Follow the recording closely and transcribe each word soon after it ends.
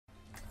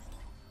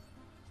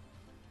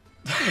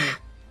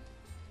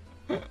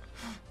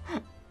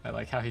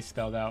how he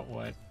spelled out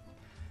what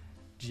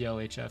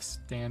GLHF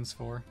stands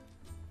for.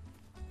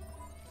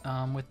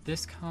 With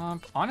this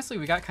comp, honestly,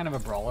 we got kind of a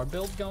brawler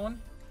build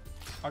going.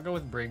 I'll go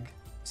with Brig,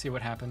 see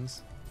what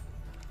happens.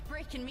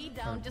 Breaking me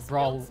down just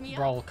brawl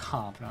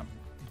comp, not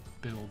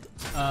build.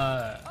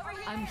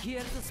 I'm here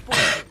to support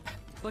you,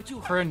 but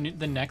you for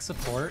the next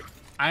support,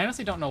 I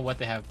honestly don't know what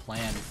they have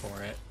planned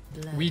for it.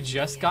 We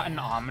just got an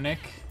Omnic,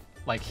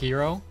 like,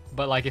 hero,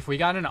 but like if we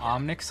got an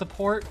Omnic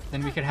support,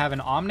 then we could have an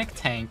Omnic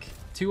tank,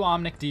 2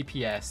 Omnic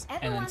DPS,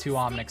 and then 2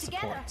 Omnic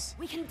supports.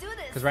 We can do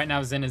this. Because right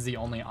now Zen is the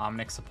only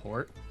Omnic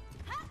support.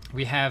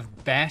 We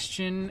have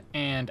Bastion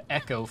and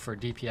Echo for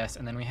DPS,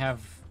 and then we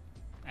have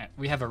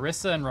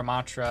Orisa and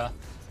Ramatra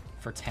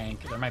for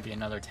tank. There might be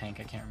another tank,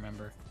 I can't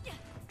remember.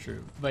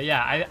 True. But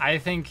yeah, I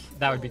think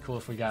that would be cool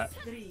if we got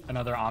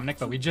another Omnic,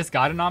 but we just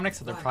got an Omnic,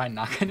 so they're probably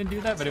not going to do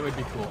that, but it would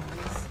be cool.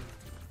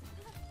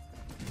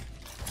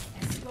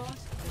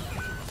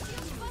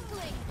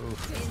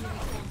 Oof.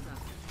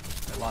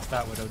 I lost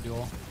that Widow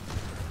duel.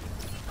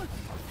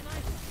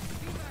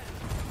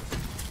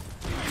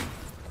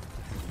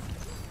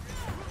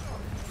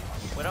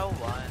 Widow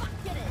 1.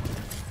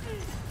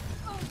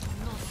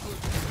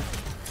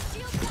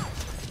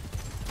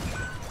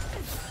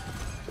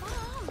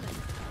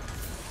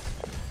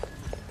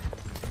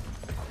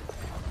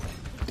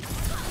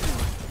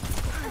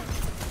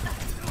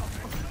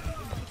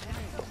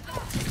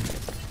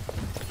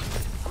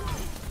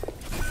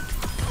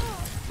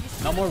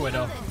 No more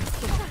Widow.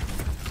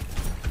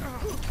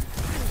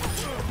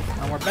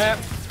 No more Bat.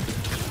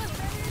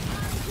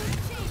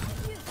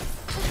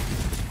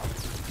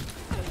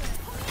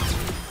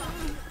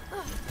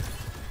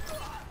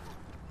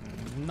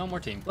 No more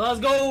team. Let's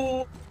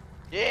go!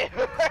 Yeah!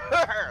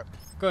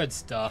 Good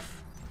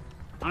stuff.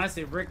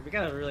 Honestly, Rick, we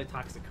got a really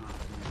toxic comp.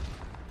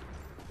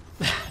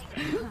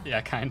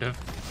 Yeah, kind of.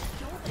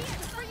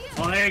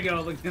 Oh, there you go.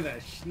 Look at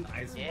that.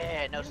 Nice.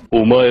 Yeah, no.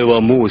 お前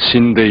はもう死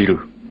んでいる。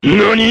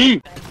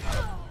何?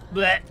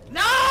 Blech.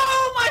 No,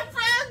 my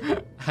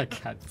friend! I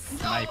got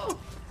sniped. No.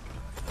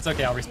 It's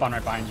okay, I'll respawn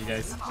right behind you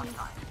guys.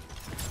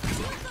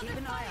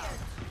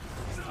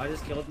 I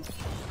just killed him.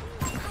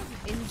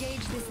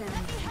 Engage this enemy.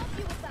 Help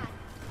you with that.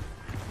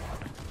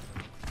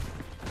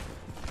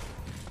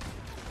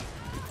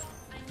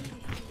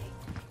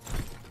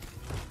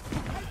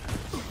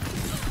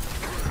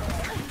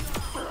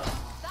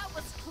 That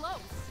was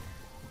close.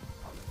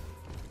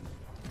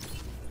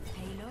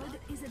 Payload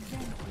is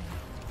advancing.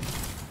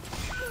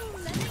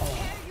 Sending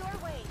air your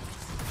way.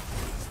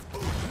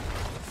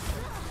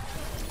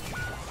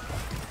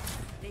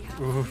 They have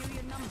Oof.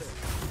 superior numbers.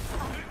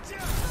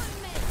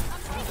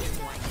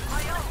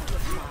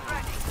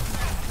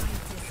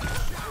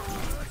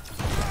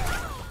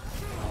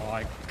 Oh,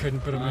 I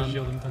couldn't put up my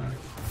shield in time.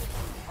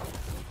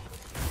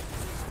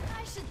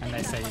 And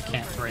they say you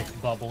can't break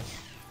bubble.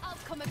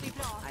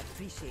 I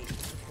appreciate the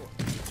support.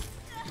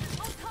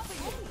 I'll cover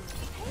you.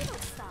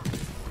 Payload stop.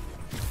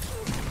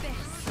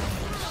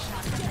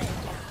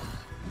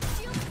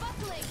 Shield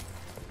buckling.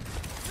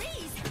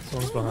 Freeze.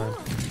 Someone's behind.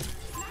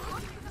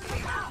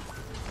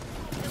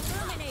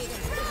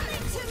 Illuminated.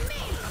 Running to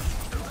me.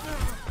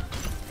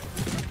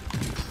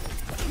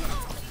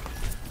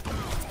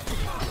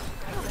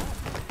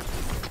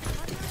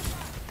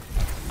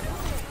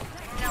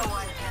 No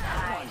one can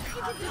hide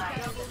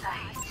outside of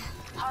sight.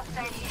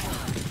 Hostile here.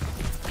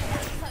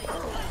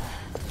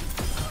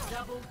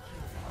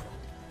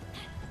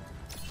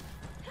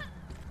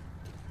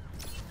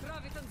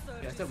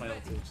 Yeah, I still have my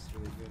ulti, which is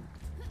really good.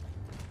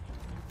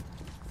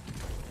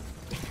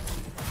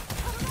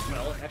 My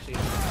ult, actually.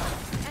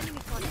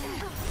 Enemy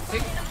contact.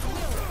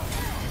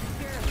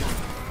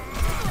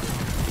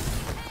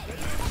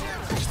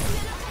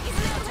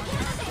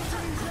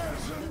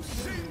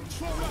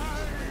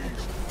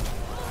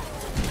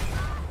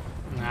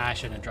 Nah, I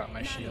shouldn't have dropped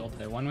my shield.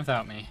 They won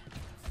without me.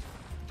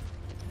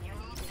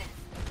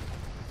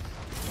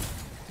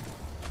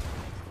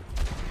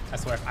 I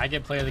swear, if I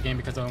get player of the game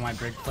because of my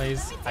Brig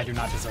plays, I do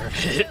not deserve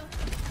it.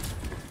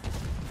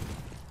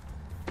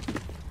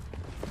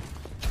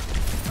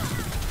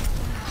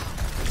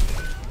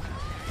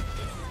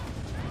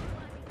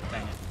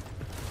 Dang it.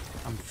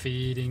 I'm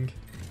feeding.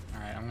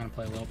 Alright, I'm gonna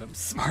play a little bit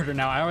smarter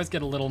now. I always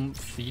get a little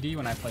feedy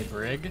when I play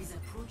Brig.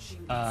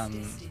 But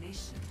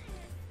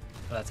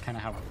that's kind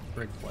of how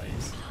Brig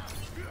plays.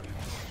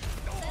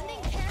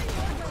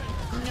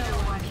 No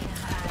one can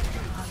hide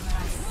on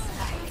my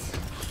sight.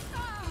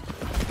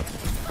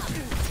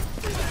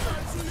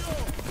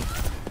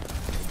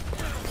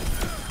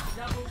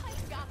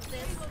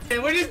 Hey,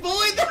 we're just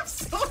bullying them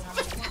so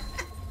bad.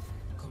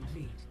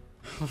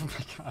 Oh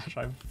my gosh,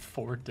 I have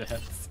 4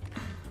 deaths.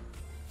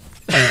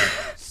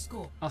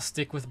 I'll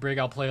stick with Brig.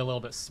 I'll play a little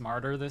bit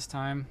smarter this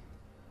time.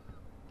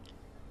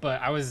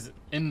 But I was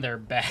in their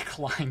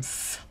backline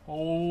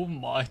so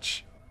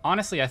much.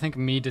 Honestly, I think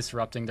me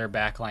disrupting their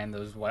backline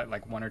those, what,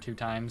 like 1 or 2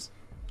 times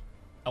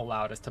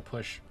allowed us to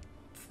push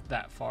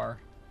that far.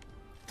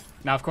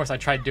 Now, of course, I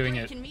tried doing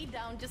it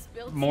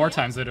more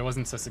times, but it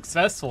wasn't so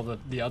successful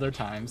the other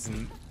times,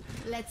 and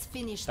Let's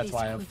finish that's this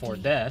why I have 4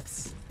 quickly.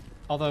 deaths.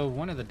 Although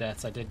one of the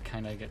deaths I did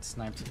kind of get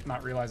sniped,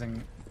 not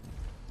realizing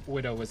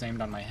Widow was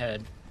aimed on my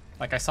head.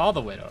 Like I saw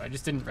the Widow, I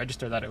just didn't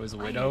register that it was a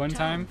Widow in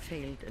time.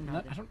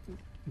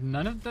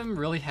 None of them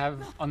really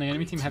have, on the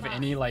enemy team, have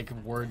any like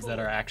words that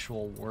are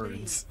actual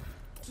words.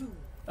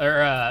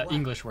 Or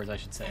English words, I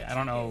should say. I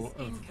don't know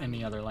of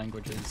any other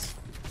languages.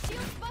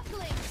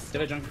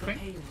 Did I jump quick?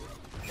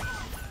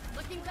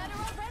 Looking better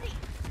already.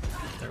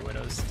 Their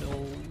Widow's still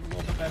a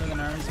little bit better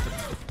than ours, but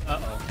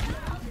uh-oh.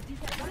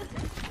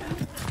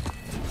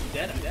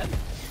 Dead, I'm dead.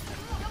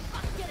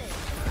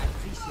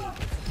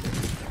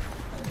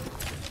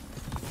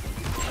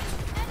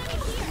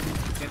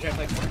 Gonna try to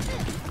play corner.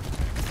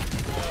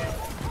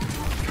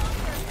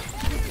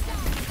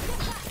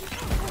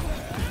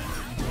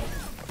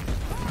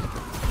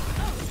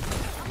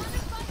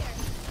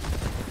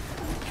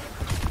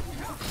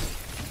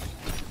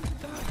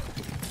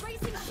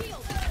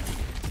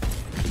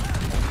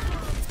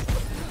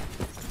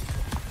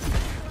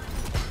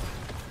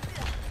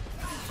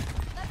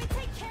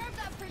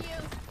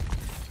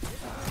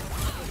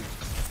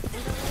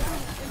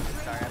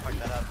 Sorry, I fucked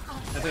that up.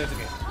 That's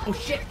okay. Oh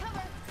shit!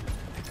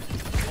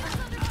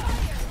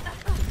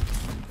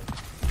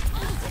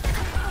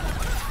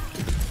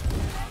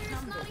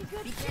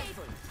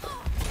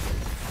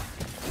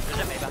 There's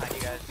a May behind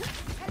you guys.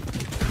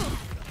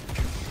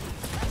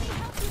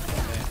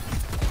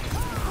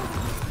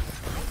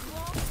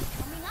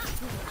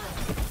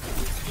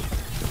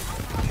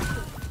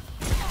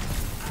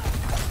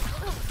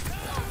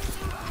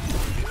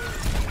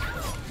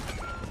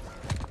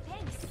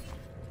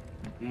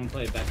 I'm gonna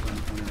play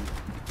Backline corner.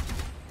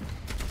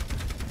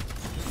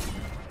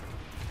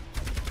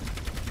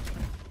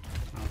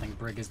 I don't think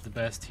Brig is the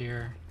best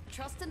here.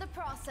 Trust in the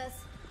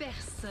process.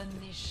 Personne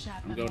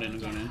n'échappe. I'm going in, I'm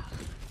going in.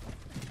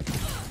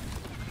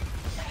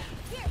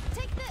 Here,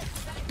 take this.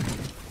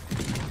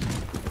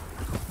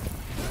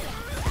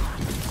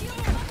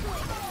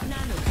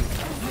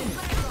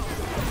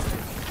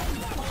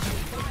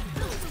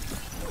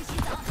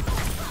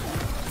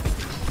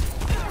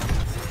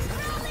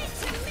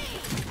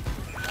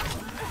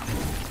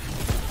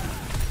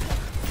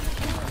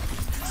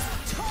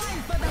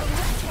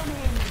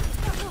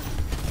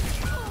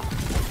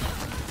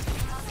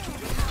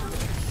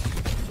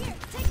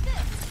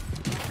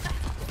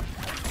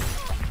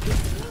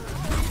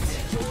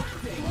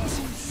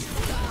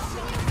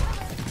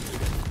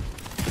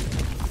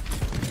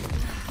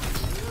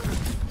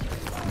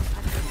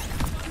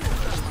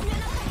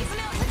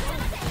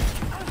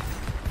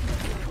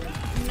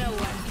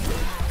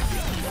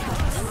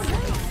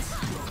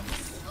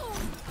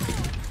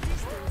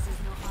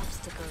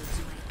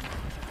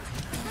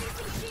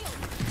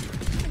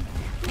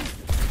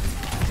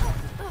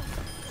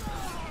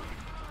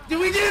 Dude,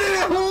 we did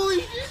it!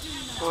 Holy shit!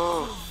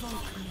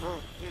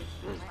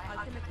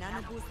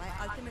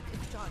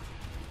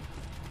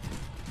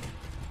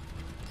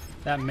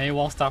 That Mei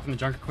wall stopping the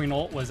Junker Queen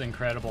ult was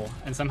incredible.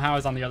 And somehow I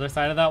was on the other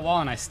side of that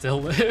wall and I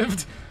still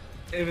lived.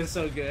 It was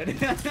so good.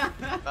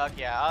 Fuck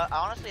yeah. I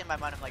honestly, in my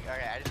mind, I'm like,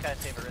 okay, I just gotta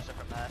save Arissa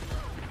from that.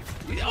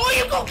 Oh,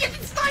 you go get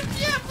the snipe!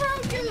 Yeah, bro!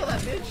 Kill that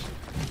bitch!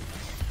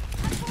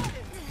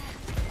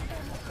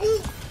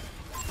 Ooh.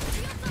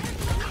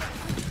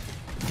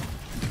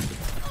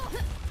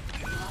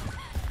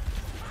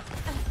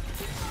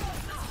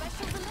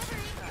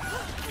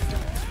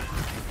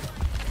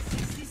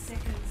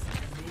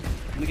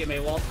 I'm gonna get May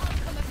wall.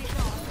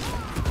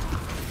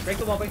 Break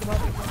the wall, break the wall,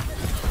 break the wall.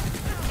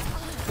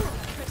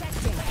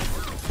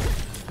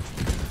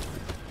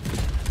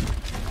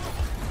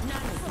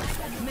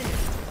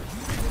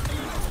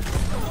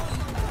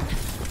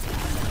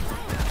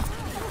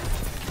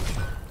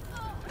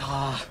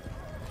 Ah.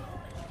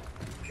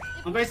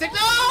 I'm very sick. No!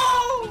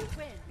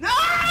 No!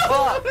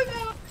 Fuck. No!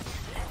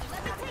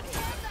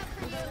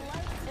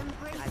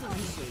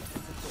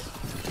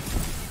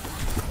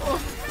 Oh,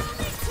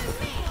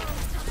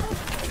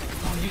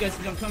 you guys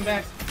think I'm coming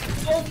back?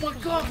 Oh my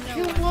god,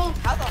 kill Wolf!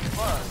 How the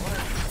fuck?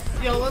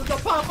 What? Yo, let's go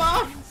pop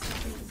off!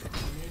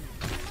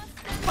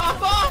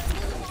 Pop off!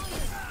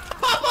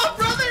 Pop off,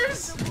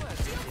 brothers!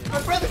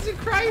 My brothers in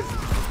Christ!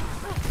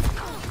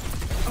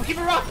 I'm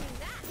keeping rough!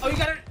 Oh, you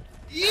got it!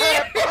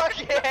 Yeah! Fuck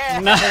yeah!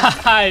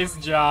 Nice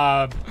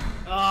job.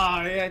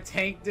 Oh, yeah,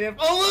 tank dip.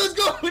 Oh, let's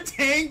go!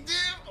 Tank dip!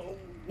 Oh,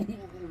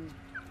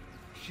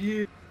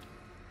 shit.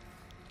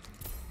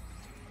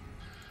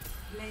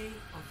 Play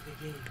of the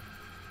game.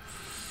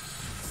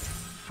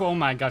 Oh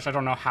my gosh, I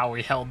don't know how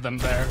we held them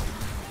there.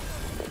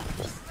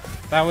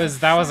 That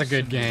was a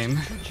good game.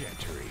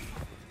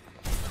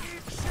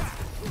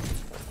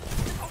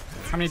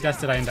 How many deaths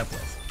did I end up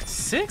with?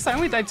 6? I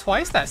only died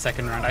twice that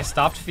second round. I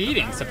stopped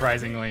feeding,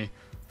 surprisingly.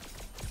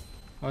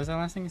 What was that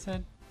last thing you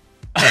said?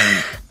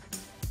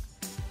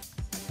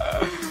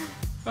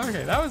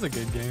 Okay, that was a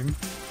good game.